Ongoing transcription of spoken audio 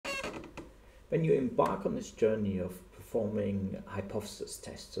when you embark on this journey of performing hypothesis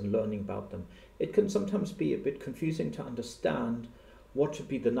tests and learning about them, it can sometimes be a bit confusing to understand what should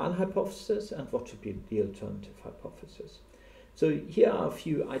be the null hypothesis and what should be the alternative hypothesis. So here are a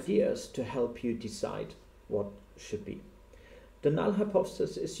few ideas to help you decide what should be. The null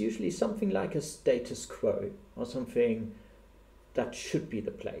hypothesis is usually something like a status quo, or something that should be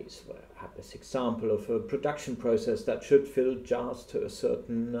the place. Where I have this example of a production process that should fill jars to a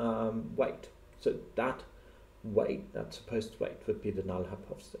certain weight. So that weight, that supposed weight, would be the null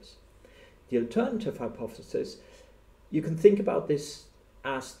hypothesis. The alternative hypothesis, you can think about this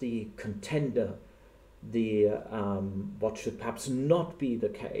as the contender, the what should perhaps not be the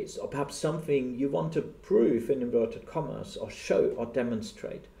case, or perhaps something you want to prove in inverted commas, or show or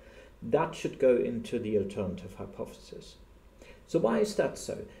demonstrate. That should go into the alternative hypothesis. So why is that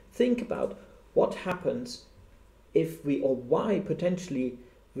so? Think about what happens if we, or why potentially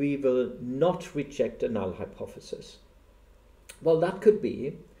we will not reject the null hypothesis. Well, that could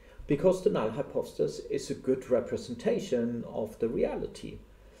be because the null hypothesis is a good representation of the reality.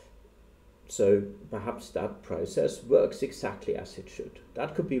 So perhaps that process works exactly as it should.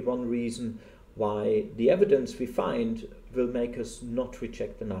 That could be one reason why the evidence we find will make us not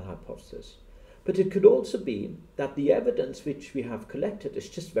reject the null hypothesis. But it could also be that the evidence which we have collected is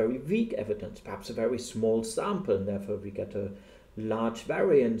just very weak evidence, perhaps a very small sample, and therefore we get a large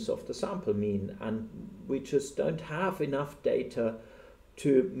variance of the sample mean, and we just don't have enough data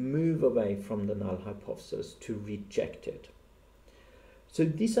to move away from the null hypothesis, to reject it. So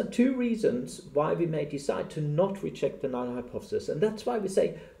these are two reasons why we may decide to not reject the null hypothesis, and that's why we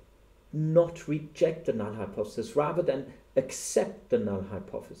say not reject the null hypothesis rather than accept the null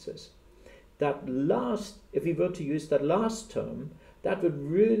hypothesis. That last, if we were to use that last term, that would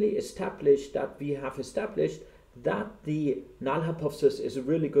really establish that we have established that the null hypothesis is a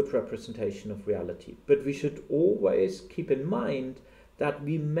really good representation of reality. But we should always keep in mind that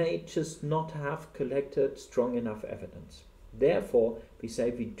we may just not have collected strong enough evidence. Therefore, we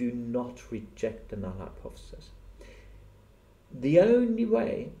say we do not reject the null hypothesis. The only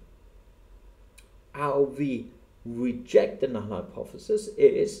way how we reject the null hypothesis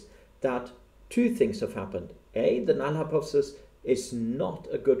is that two things have happened. A, the null hypothesis is not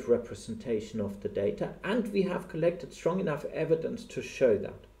a good representation of the data, and we have collected strong enough evidence to show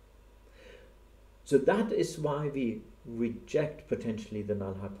that. So that is why we reject potentially the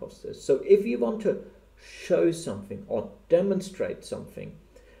null hypothesis. So if you want to show something or demonstrate something,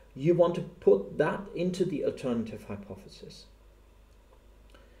 you want to put that into the alternative hypothesis.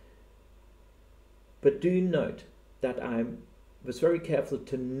 But do note that I was very careful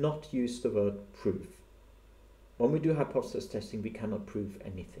to not use the word prove. When we do hypothesis testing, we cannot prove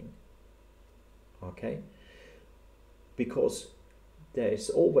anything. Okay? Because there is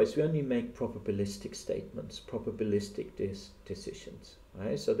always, we only make probabilistic statements, probabilistic decisions.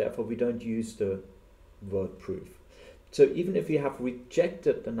 Right? So therefore we don't use the word prove. So even if we have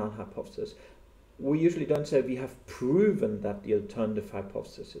rejected the null hypothesis, we usually don't say we have proven that the alternative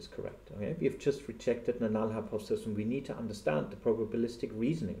hypothesis is correct. Okay? We have just rejected the null hypothesis, and we need to understand the probabilistic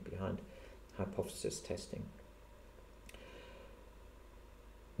reasoning behind hypothesis testing.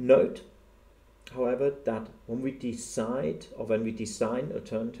 Note, however, that when we decide, or when we design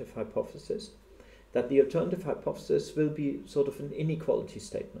alternative hypothesis, that the alternative hypothesis will be sort of an inequality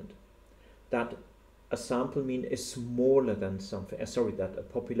statement. That a sample mean is smaller than something, that a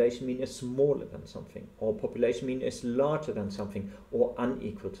population mean is smaller than something, or population mean is larger than something, or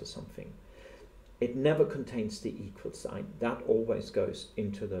unequal to something. It never contains the equal sign. That always goes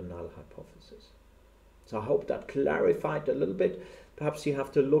into the null hypothesis. So I hope that clarified a little bit. Perhaps you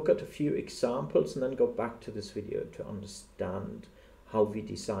have to look at a few examples and then go back to this video to understand how we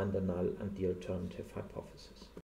design the null and the alternative hypothesis.